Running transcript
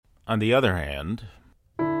On the other hand,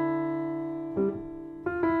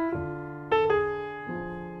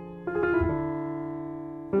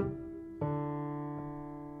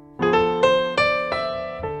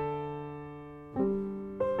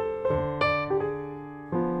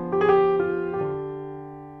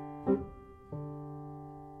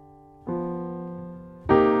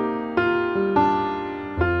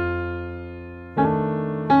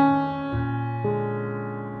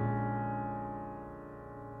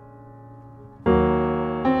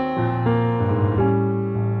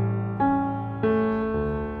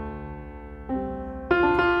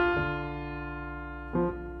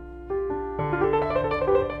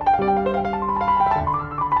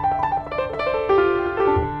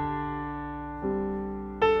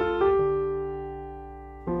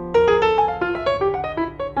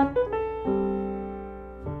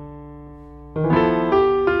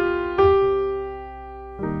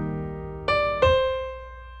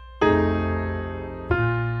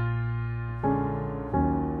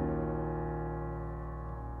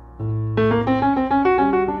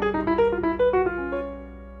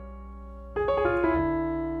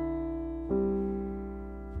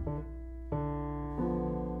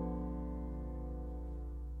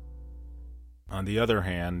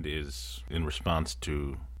 is in response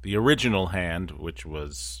to the original hand, which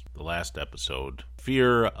was the last episode,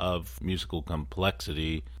 fear of musical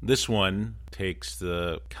complexity. This one takes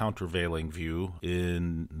the countervailing view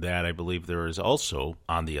in that I believe there is also,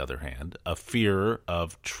 on the other hand, a fear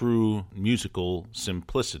of true musical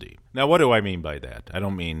simplicity. Now, what do I mean by that? I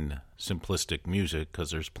don't mean simplistic music, because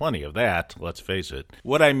there's plenty of that, let's face it.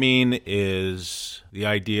 What I mean is the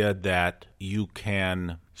idea that you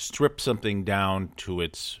can strip something down to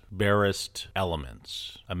its barest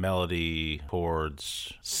elements. A melody,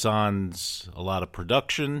 chords, sons, a lot of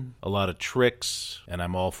production, a lot of tricks, and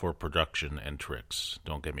I'm all for production and tricks,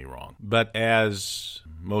 don't get me wrong. But as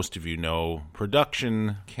most of you know,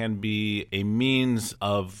 production can be a means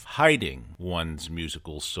of hiding one's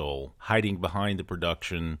musical soul. Hiding behind the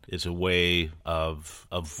production is a way of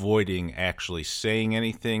avoiding actually saying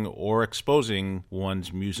anything or exposing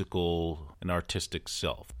one's musical and artistic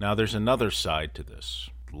self. Now, there's another side to this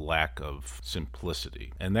lack of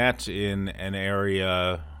simplicity, and that's in an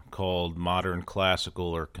area called modern classical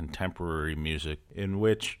or contemporary music, in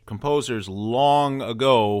which composers long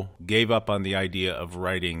ago gave up on the idea of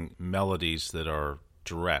writing melodies that are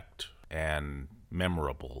direct and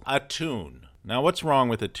memorable. A tune. Now, what's wrong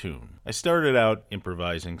with a tune? I started out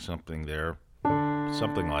improvising something there,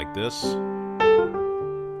 something like this,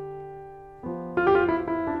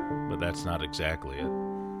 but that's not exactly it.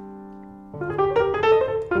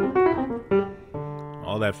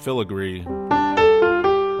 All that filigree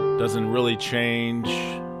doesn't really change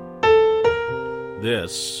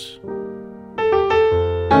this.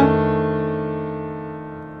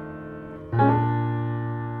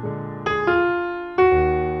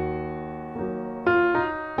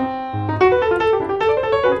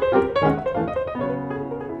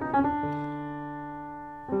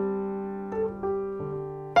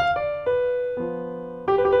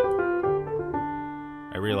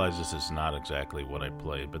 I realize this is not exactly what I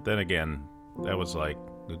played, but then again, that was like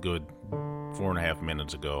a good 4.5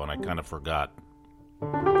 minutes ago, and I kind of forgot.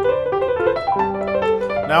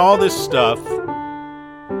 Now, all this stuff,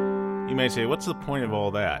 you may say, what's the point of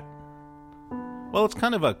all that? Well, it's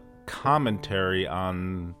kind of a commentary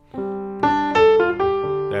on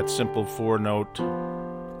that simple 4-note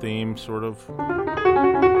theme, sort of.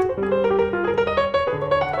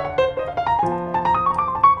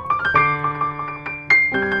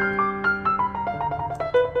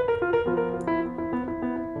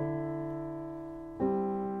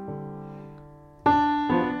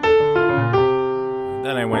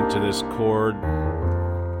 Then I went to this chord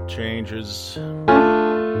changes.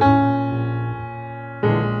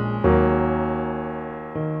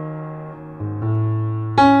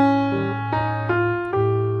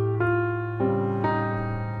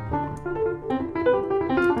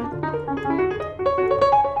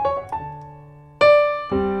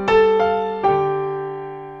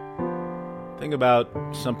 Think about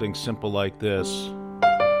something simple like this.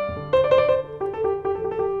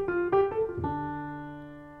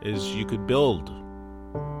 Is you could build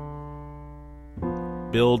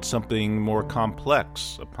something more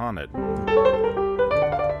complex upon it.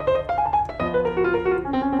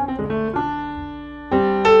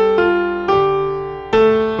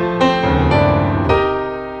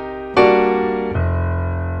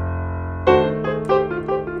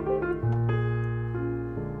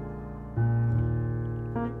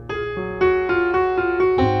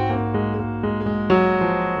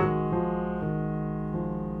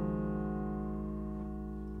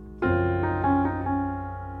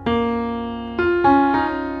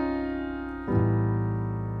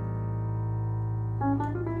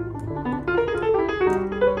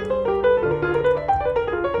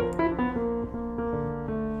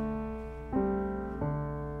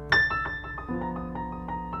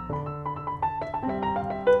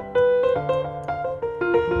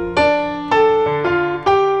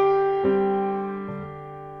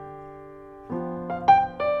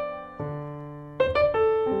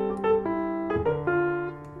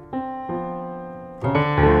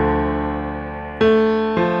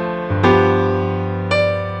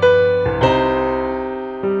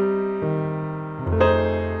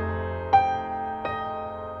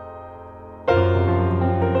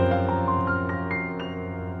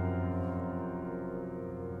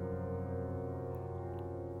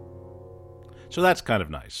 So that's kind of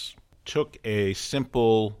nice. Took a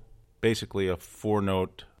simple, basically a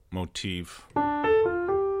 4-note motif.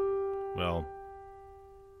 Well,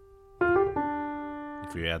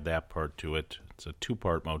 if you add that part to it, it's a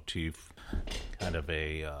 2-part motif, kind of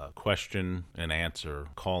a question and answer,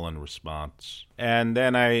 call and response. And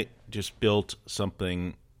then I just built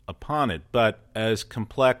something upon it. But as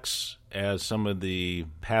complex as some of the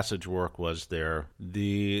passage work was there,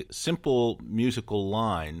 the simple musical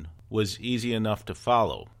line was easy enough to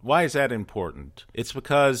follow. Why is that important? It's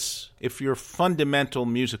because if your fundamental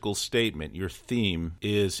musical statement, your theme,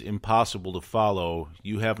 is impossible to follow,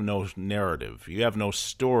 you have no narrative. You have no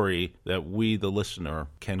story that we, the listener,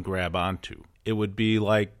 can grab onto. It would be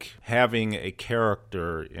like having a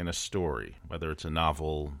character in a story, whether it's a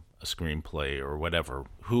novel, a screenplay, or whatever,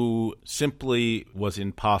 who simply was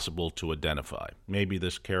impossible to identify. Maybe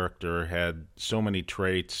this character had so many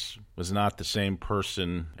traits, was not the same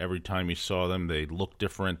person every time you saw them. They looked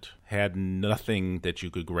different, had nothing that you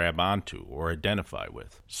could grab onto or identify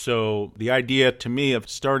with. So the idea to me of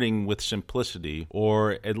starting with simplicity,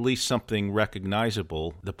 or at least something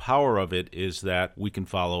recognizable, the power of it is that we can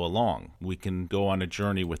follow along. We can go on a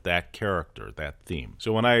journey with that character, that theme.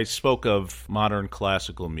 So when I spoke of modern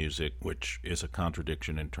classical music, which is a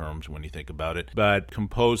contradiction in terms when you think about it, but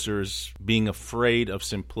composers being afraid of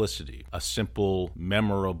simplicity, a simple,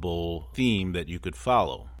 memorable theme that you could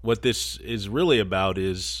follow. What this is really about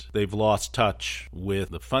is they've lost touch with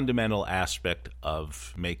the fundamental aspect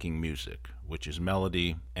of making music, which is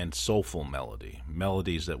melody and soulful melody,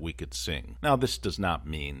 melodies that we could sing. Now, this does not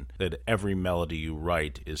mean that every melody you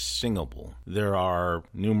write is singable. There are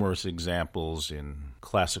numerous examples in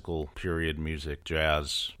classical period music,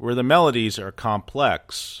 jazz, where the melodies are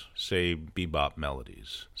complex, say bebop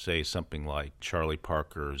melodies, say something like Charlie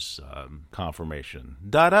Parker's Confirmation.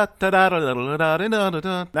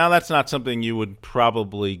 Da-da-da-da-da-da-da-da-da-da. Now, that's not something you would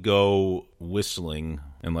probably go whistling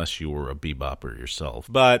unless you were a bebopper yourself.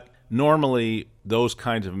 But normally, those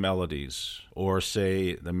kinds of melodies, or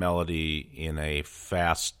say the melody in a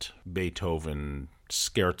fast Beethoven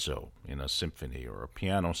scherzo in a symphony or a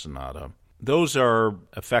piano sonata, those are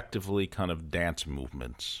effectively kind of dance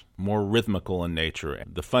movements, more rhythmical in nature.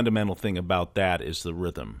 The fundamental thing about that is the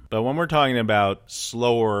rhythm. But when we're talking about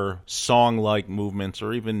slower song-like movements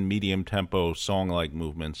or even medium-tempo song-like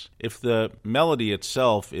movements, if the melody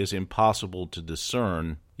itself is impossible to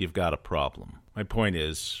discern, you've got a problem. My point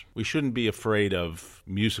is, we shouldn't be afraid of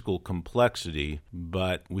musical complexity,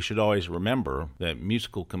 but we should always remember that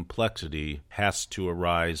musical complexity has to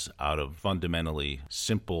arise out of fundamentally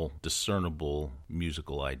simple, discernible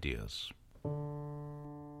musical ideas.